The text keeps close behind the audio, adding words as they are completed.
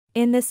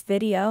In this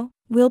video,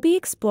 we'll be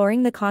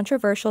exploring the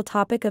controversial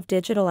topic of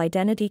digital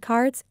identity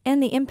cards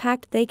and the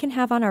impact they can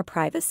have on our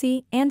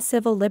privacy and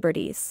civil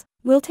liberties.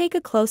 We'll take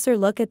a closer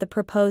look at the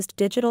proposed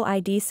digital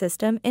ID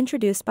system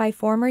introduced by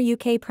former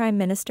UK Prime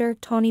Minister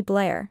Tony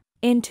Blair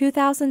in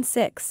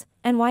 2006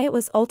 and why it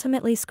was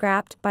ultimately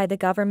scrapped by the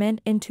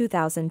government in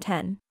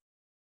 2010.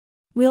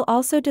 We'll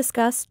also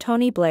discuss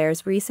Tony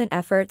Blair's recent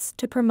efforts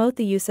to promote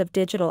the use of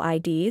digital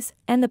IDs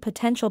and the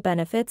potential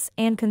benefits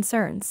and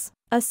concerns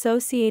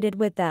associated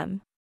with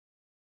them.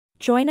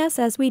 Join us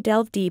as we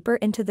delve deeper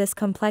into this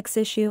complex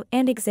issue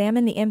and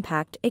examine the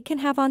impact it can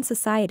have on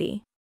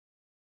society.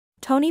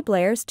 Tony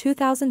Blair's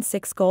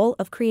 2006 goal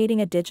of creating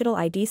a digital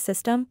ID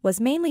system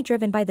was mainly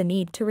driven by the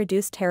need to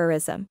reduce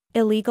terrorism,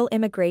 illegal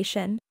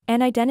immigration,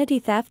 and identity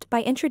theft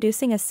by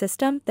introducing a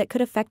system that could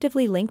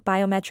effectively link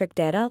biometric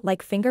data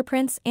like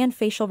fingerprints and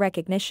facial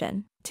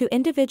recognition to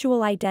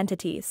individual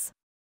identities.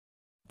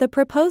 The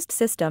proposed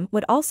system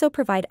would also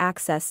provide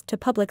access to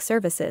public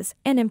services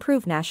and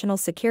improve national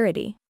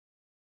security.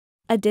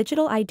 A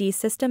digital ID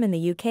system in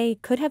the UK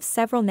could have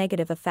several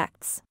negative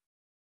effects.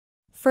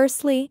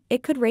 Firstly,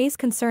 it could raise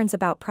concerns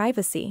about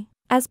privacy,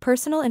 as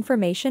personal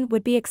information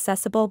would be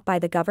accessible by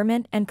the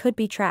government and could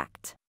be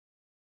tracked.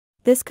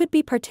 This could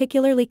be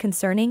particularly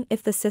concerning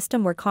if the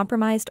system were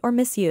compromised or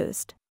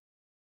misused.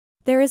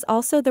 There is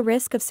also the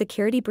risk of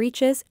security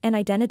breaches and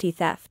identity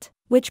theft,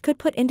 which could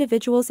put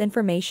individuals'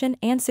 information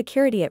and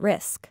security at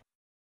risk.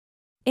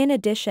 In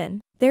addition,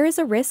 there is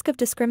a risk of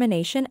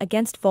discrimination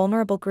against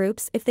vulnerable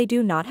groups if they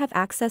do not have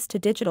access to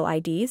digital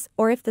IDs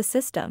or if the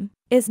system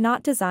is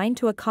not designed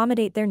to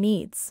accommodate their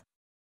needs.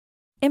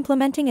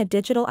 Implementing a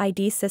digital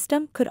ID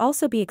system could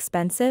also be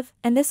expensive,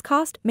 and this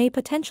cost may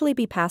potentially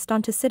be passed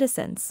on to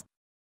citizens.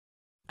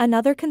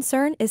 Another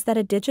concern is that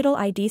a digital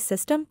ID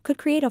system could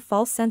create a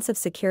false sense of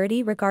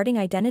security regarding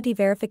identity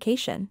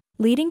verification,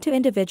 leading to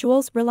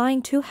individuals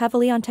relying too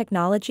heavily on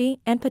technology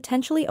and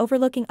potentially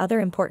overlooking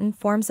other important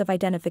forms of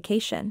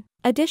identification.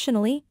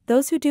 Additionally,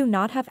 those who do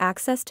not have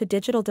access to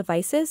digital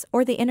devices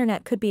or the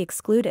internet could be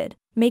excluded,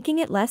 making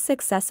it less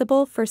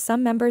accessible for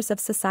some members of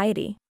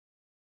society.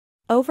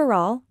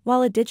 Overall,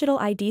 while a digital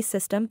ID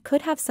system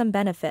could have some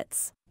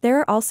benefits, there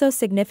are also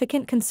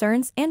significant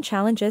concerns and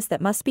challenges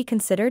that must be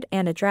considered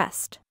and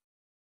addressed.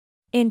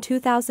 In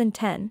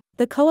 2010,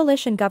 the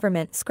coalition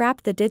government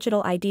scrapped the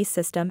digital ID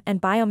system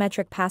and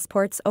biometric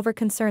passports over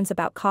concerns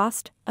about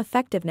cost,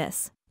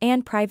 effectiveness,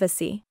 and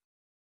privacy.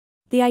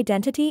 The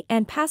Identity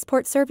and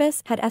Passport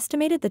Service had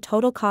estimated the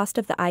total cost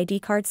of the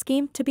ID card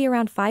scheme to be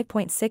around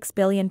 £5.6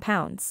 billion,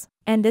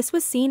 and this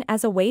was seen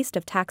as a waste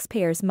of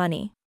taxpayers'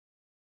 money.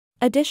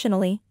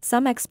 Additionally,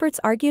 some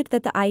experts argued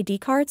that the ID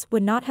cards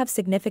would not have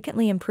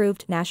significantly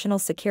improved national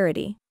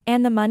security,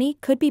 and the money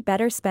could be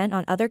better spent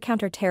on other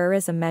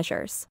counter-terrorism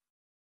measures.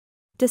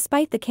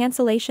 Despite the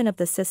cancellation of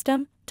the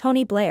system,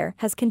 Tony Blair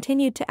has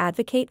continued to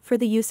advocate for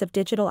the use of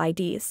digital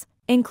IDs,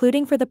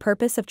 including for the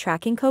purpose of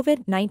tracking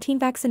COVID-19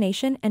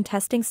 vaccination and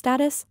testing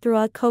status through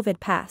a COVID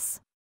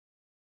pass.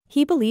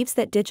 He believes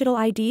that digital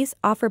IDs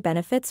offer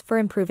benefits for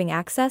improving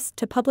access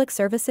to public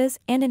services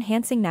and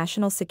enhancing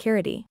national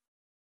security.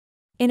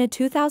 In a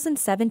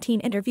 2017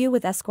 interview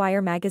with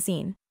Esquire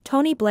magazine,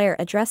 Tony Blair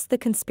addressed the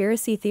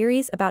conspiracy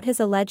theories about his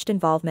alleged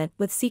involvement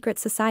with secret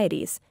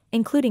societies,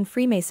 including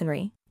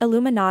Freemasonry,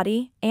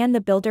 Illuminati, and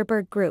the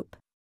Bilderberg Group.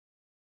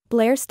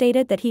 Blair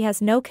stated that he has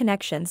no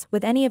connections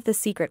with any of the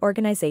secret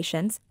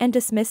organizations and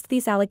dismissed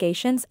these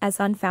allegations as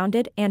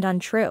unfounded and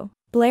untrue.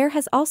 Blair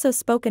has also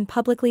spoken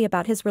publicly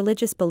about his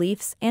religious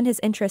beliefs and his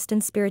interest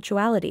in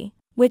spirituality,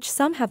 which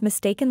some have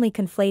mistakenly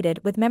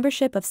conflated with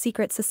membership of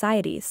secret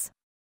societies.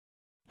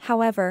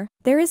 However,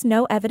 there is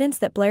no evidence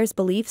that Blair's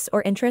beliefs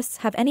or interests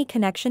have any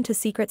connection to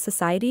secret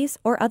societies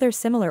or other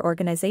similar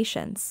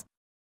organizations.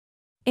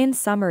 In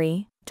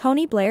summary,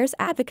 Tony Blair's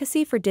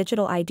advocacy for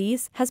digital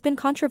IDs has been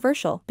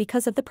controversial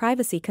because of the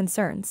privacy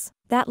concerns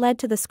that led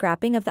to the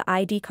scrapping of the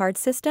ID card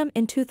system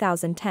in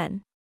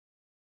 2010.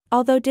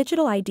 Although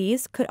digital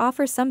IDs could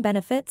offer some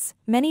benefits,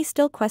 many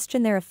still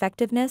question their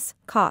effectiveness,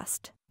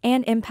 cost,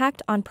 and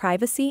impact on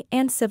privacy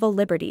and civil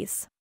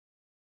liberties.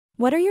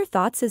 What are your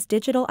thoughts? Is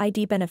digital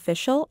ID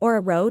beneficial or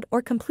erode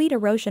or complete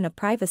erosion of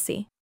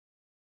privacy?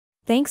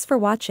 Thanks for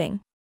watching.